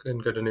that can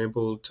get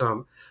enabled.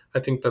 I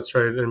think that's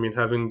right. I mean,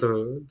 having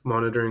the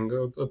monitoring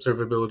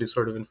observability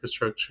sort of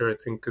infrastructure, I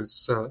think,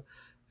 is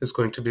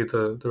going to be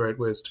the right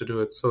ways to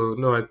do it. So,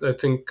 no, I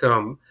think.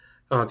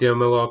 the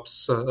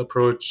MLOps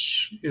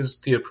approach is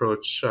the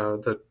approach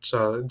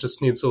that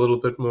just needs a little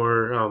bit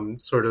more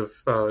sort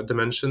of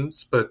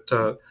dimensions, but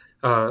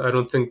I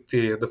don't think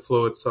the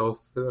flow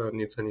itself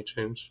needs any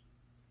change.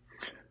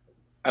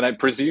 And I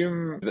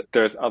presume that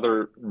there's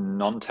other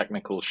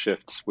non-technical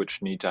shifts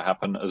which need to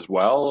happen as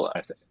well.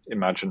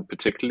 Imagine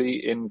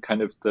particularly in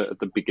kind of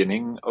the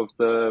beginning of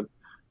the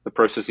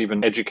process,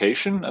 even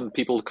education and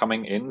people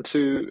coming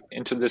into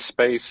this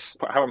space.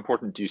 How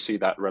important do you see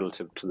that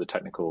relative to the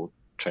technical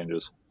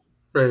changes?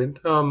 Right.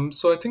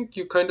 So I think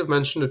you kind of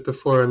mentioned it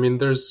before. I mean,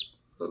 there's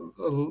a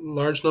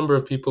large number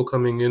of people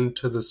coming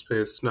into the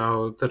space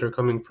now that are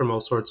coming from all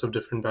sorts of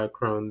different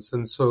backgrounds.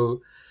 And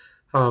so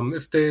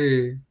if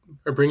they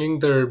are bringing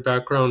their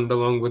background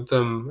along with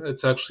them,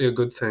 it's actually a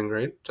good thing,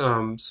 right?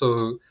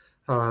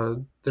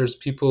 There's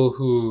people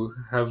who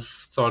have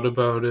thought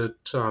about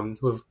it,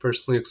 who have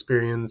personally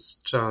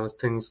experienced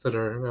things that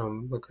are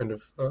kind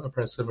of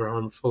oppressive or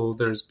harmful.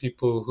 There's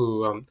people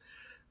who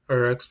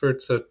are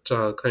experts at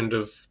kind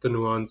of the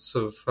nuance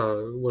of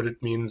what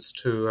it means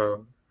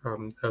to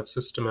have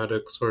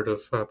systematic sort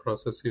of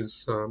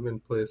processes in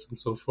place and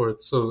so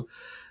forth. So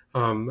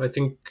I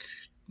think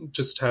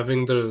just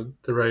having the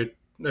right,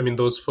 I mean,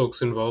 those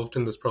folks involved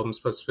in this problem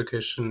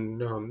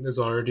specification is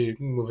already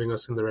moving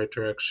us in the right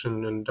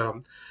direction. And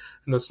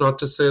that's not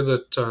to say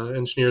that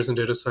engineers and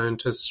data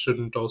scientists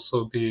shouldn't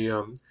also be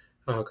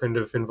kind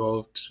of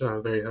involved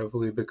very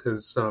heavily,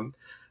 because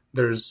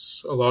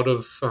there's a lot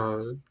of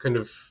kind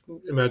of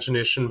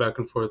imagination back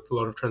and forth, a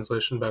lot of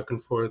translation back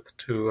and forth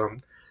to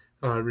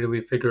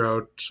really figure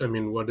out, I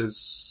mean, what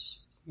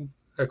is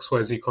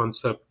XYZ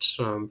concept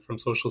from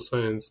social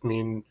science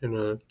mean in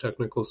a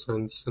technical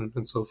sense,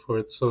 and so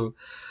forth. So,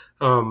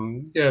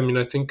 yeah, I mean,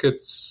 I think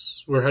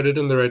we're headed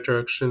in the right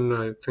direction.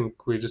 I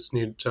think we just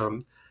need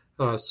some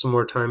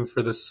more time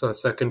for this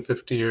second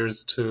 50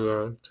 years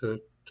to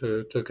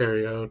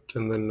carry out,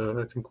 and then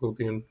I think we'll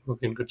be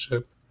in good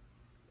shape.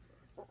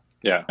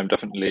 Yeah, I'm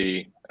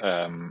definitely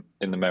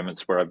in the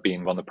moments where I've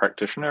been on the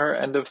practitioner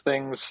end of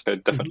things. I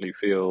Mhm. definitely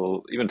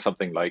feel even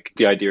something like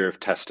the idea of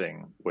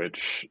testing,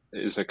 which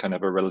is a kind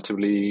of a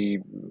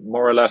relatively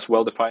more or less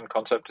well-defined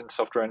concept in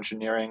software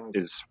engineering,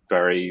 is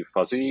very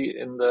fuzzy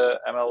in the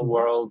ML Mhm.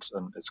 world,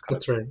 and it's kind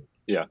of, That's right.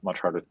 yeah, much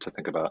harder to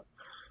think about.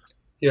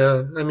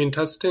 Yeah, I mean,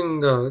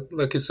 testing,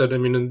 like you said, I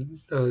mean,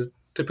 in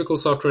typical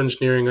software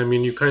engineering, I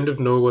mean, you kind of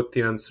know what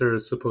the answer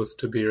is supposed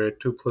to be, right?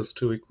 2 +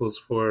 2 =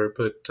 4.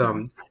 But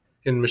Mhm.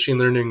 in machine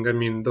learning, I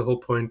mean, the whole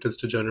point is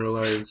to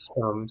generalize.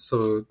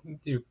 So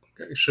you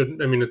shouldn't,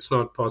 I mean, it's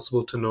not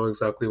possible to know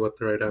exactly what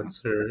the right Mhm.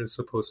 answer is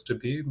supposed to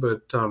be.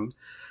 But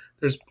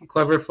there's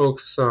clever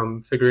folks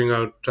figuring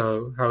out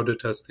how to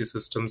test these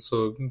systems.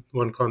 So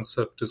one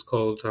concept is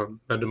called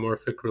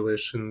metamorphic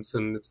relations.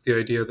 And it's the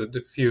idea that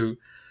if you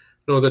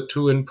know that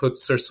two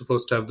inputs are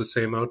supposed to have the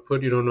same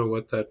output. You don't know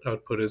what that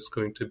output is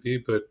going to be,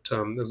 but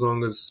as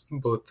long as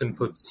both Mhm.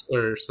 inputs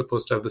are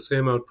supposed to have the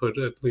same output,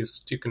 at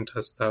least you can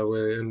test that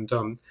way. And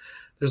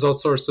there's all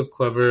sorts of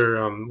clever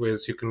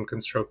ways you can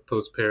construct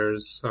those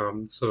pairs.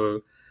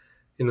 So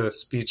in a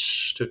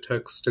speech to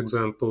text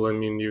example, I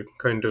mean, you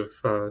kind of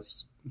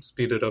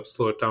speed it up,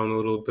 slow it down a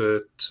little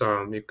bit.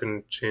 You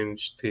can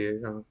change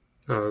the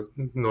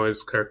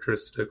noise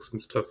characteristics and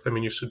stuff. I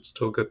mean, you should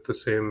still get the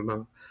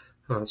same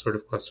sort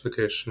of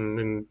classification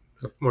in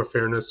a more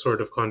fairness sort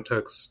of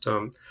context.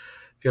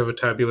 If you have a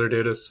tabular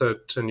data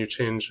set and you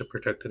change a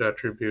protected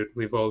attribute,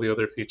 leave all the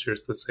other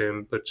features the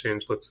same, but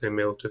change, let's say,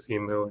 male to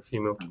female or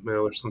female to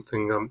male or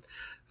something,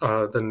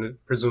 then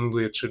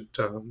presumably it should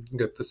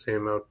get the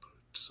same output.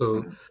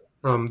 So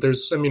Mhm.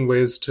 there's, I mean,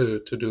 ways to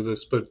do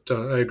this, but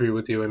I agree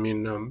with you. I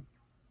mean,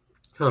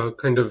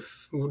 kind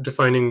of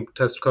defining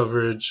test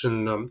coverage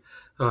and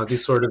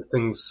these sort of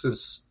things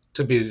is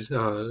to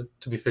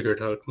be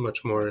figured out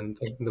much more in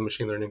the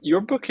machine learning.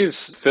 Your book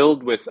is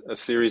filled with a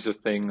series of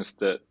things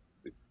that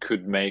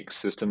could make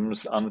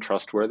systems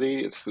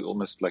untrustworthy. It's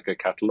almost like a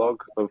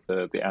catalog of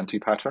the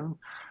anti-pattern.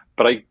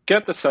 But I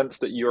get the sense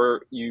that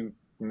you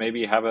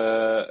maybe have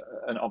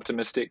an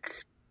optimistic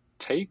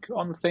take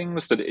on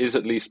things, that it is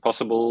at least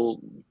possible,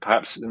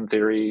 perhaps in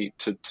theory,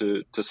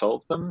 to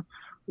solve them.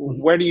 Mhm.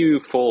 Where do you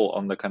fall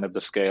on the kind of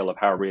the scale of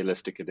how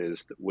realistic it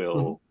is that Mhm.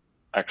 we'll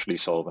actually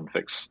solve and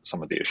fix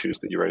some of the issues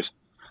that you raise?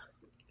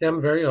 Yeah, I'm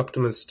very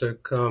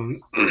optimistic,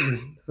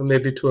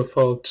 maybe to a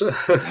fault.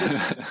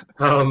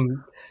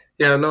 Um,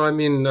 yeah, no, I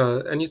mean,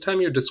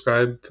 anytime you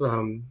describe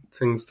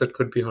things that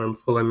could be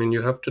harmful, I mean,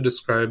 you have to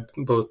describe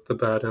both the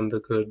bad and the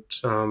good.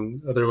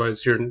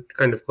 Otherwise, you're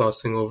kind of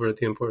glossing over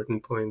the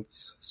important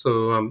points.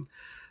 So,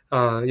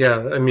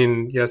 yeah, I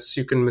mean, yes,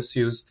 you can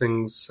misuse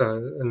things,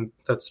 and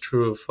that's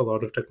true of a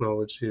lot of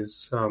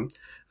technologies.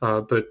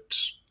 But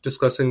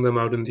discussing them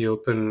out in the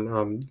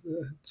open,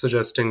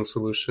 suggesting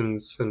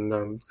solutions, and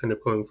kind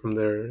of going from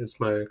there is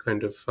my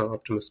kind of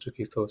optimistic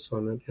ethos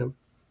on it. Yeah.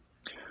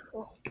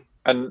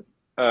 And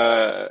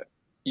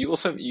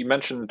you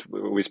mentioned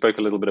we spoke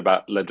a little bit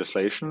about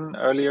legislation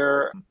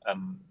earlier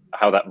and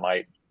how that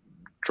might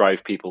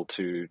drive people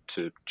to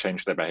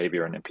change their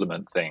behavior and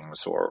implement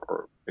things,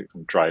 or it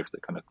can drive the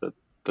kind of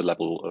the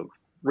level of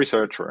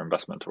research or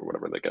investment or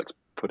whatever that gets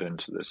put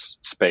into this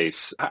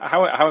space.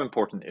 How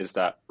important is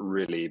that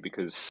really?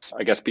 Because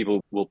I guess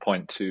people will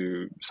point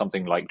to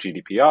something like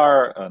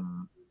GDPR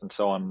and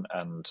so on.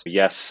 And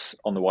yes,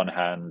 on the one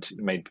hand, it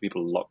made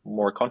people a lot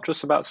more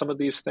conscious about some of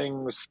these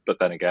things. But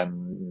then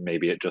again,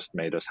 maybe it just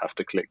made us have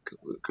to click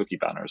cookie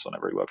banners on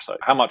every website.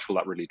 How much will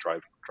that really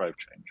drive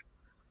change?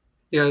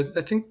 Yeah,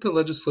 I think the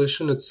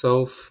legislation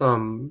itself,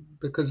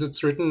 because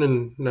it's written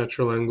in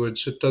natural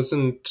language, it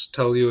doesn't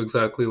tell you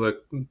exactly like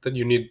that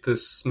you need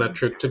this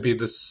metric to be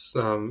this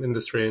in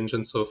this range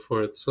and so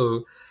forth.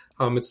 So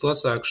it's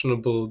less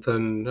actionable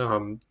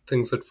than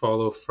things that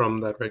follow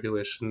from that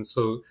regulation.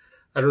 So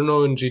I don't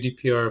know in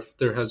GDPR if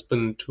there has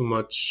been too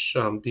much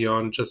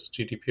beyond just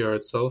GDPR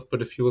itself,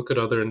 but if you look at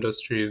other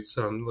industries,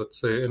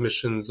 let's say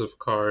emissions of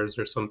cars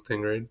or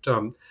something, right?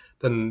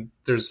 Then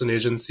there's an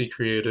agency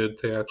created.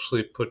 They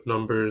actually put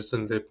numbers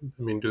and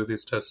do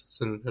these tests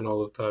and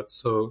all of that.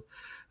 So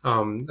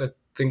I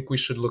think we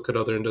should look at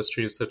other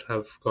industries that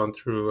have gone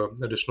through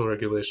additional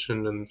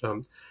regulation and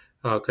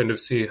kind of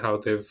see how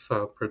they've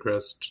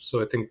progressed.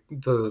 So I think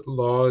the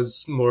law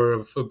is more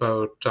of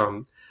about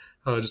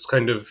just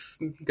kind of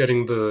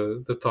getting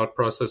the thought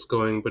process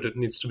going, but it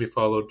needs to be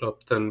followed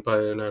up then by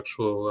an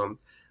actual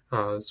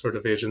sort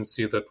of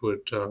agency that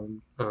would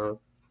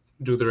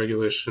do the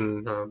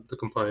regulation, the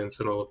compliance,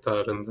 and all of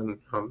that, and then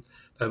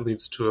that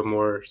leads to a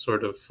more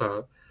sort of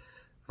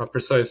a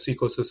precise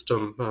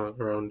ecosystem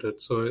around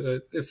it. So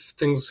if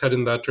things head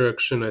in that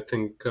direction, I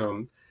think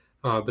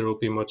there will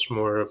be much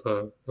more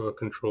of a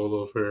control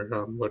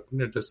over what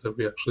it is that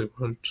we actually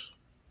want.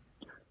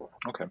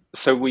 Okay.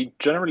 So we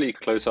generally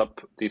close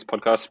up these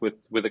podcasts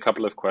with a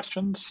couple of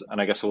questions, and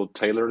I guess we'll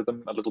tailor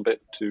them a little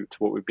bit to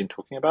what we've been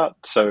talking about.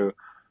 So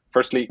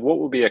firstly, what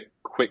would be a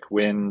quick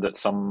win that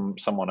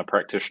someone, a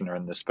practitioner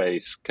in this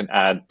space, can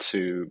add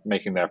to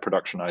making their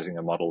productionizing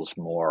of models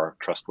more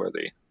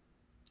trustworthy?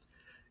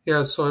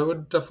 Yeah, so I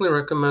would definitely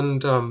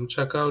recommend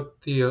check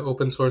out the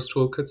open source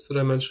toolkits that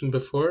I mentioned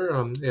before,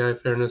 AI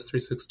Fairness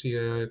 360,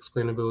 AI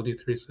Explainability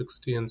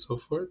 360, and so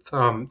forth.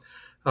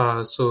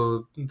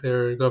 So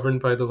they're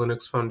governed by the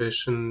Linux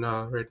Foundation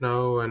right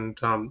now, and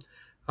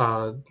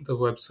the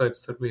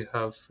websites that we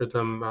have for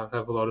them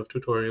have a lot of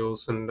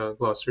tutorials and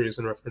glossaries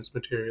and reference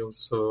materials.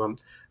 So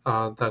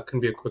that can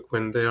be a quick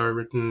win. They are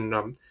written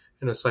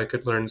in a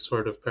scikit-learn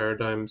sort of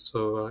paradigm,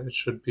 so it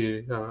should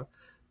be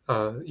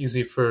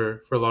easy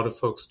for a lot of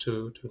folks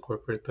to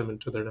incorporate them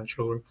into their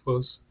natural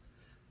workflows.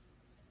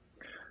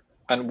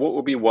 And what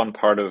would be one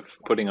part of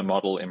putting a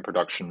model in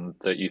production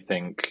that you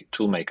think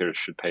toolmakers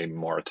should pay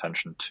more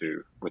attention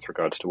to with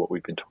regards to what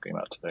we've been talking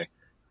about today?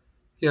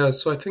 Yeah,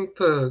 so I think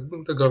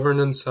the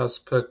governance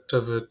aspect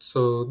of it.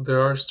 So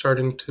there are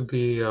starting to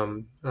be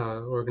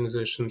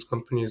organizations,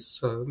 companies,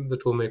 the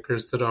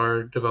toolmakers that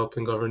are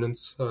developing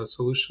governance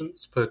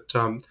solutions, but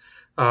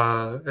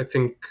I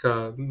think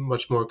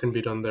much more can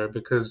be done there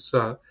because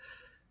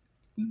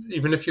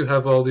even if you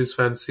have all these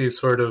fancy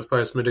sort of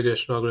bias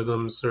mitigation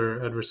algorithms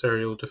or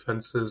adversarial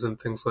defenses and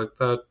things like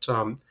that,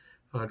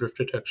 drift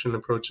detection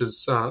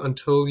approaches,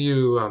 until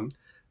you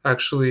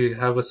actually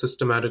have a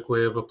systematic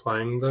way of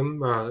applying them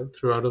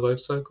throughout a life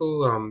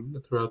cycle,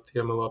 throughout the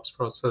MLOps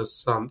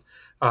process,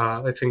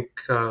 I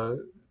think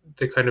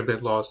they kind of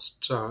get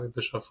lost in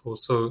the shuffle.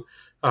 So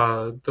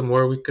the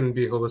more we can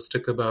be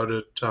holistic about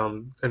it,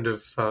 kind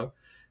of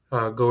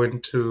go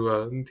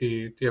into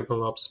the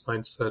MLOps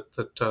mindset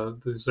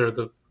that these are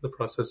the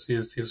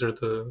processes, these are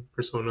the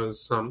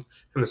personas, and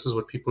this is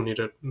what people need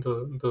at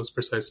those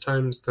precise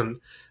times, then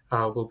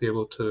we'll be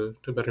able to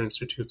better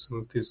institute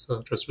some of these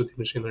trustworthy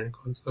machine learning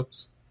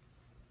concepts.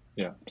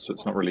 Yeah, so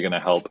it's not really going to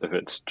help if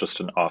it's just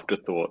an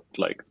afterthought,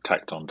 like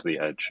tacked onto the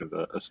edge of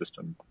a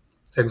system.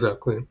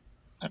 Exactly.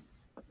 Yeah.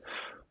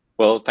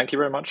 Well, thank you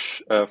very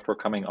much for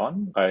coming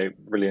on. I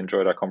really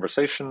enjoyed our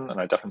conversation,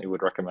 and I definitely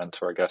would recommend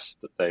to our guests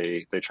that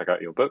they check out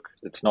your book.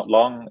 It's not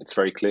long, it's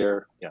very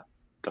clear. Yeah,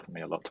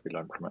 definitely a lot to be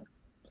learned from it.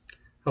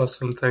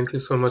 Awesome. Thank you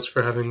so much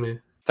for having me.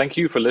 Thank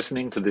you for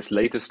listening to this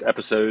latest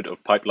episode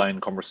of Pipeline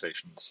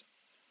Conversations.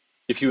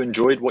 If you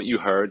enjoyed what you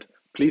heard,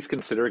 please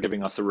consider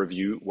giving us a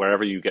review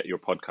wherever you get your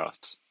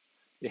podcasts.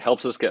 It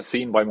helps us get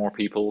seen by more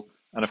people,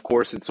 and of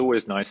course, it's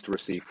always nice to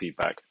receive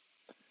feedback.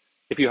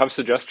 If you have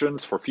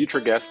suggestions for future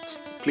guests,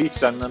 please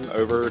send them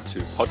over to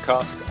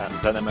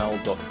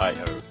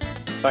podcast@zenml.io.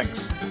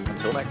 Thanks.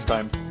 Until next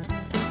time.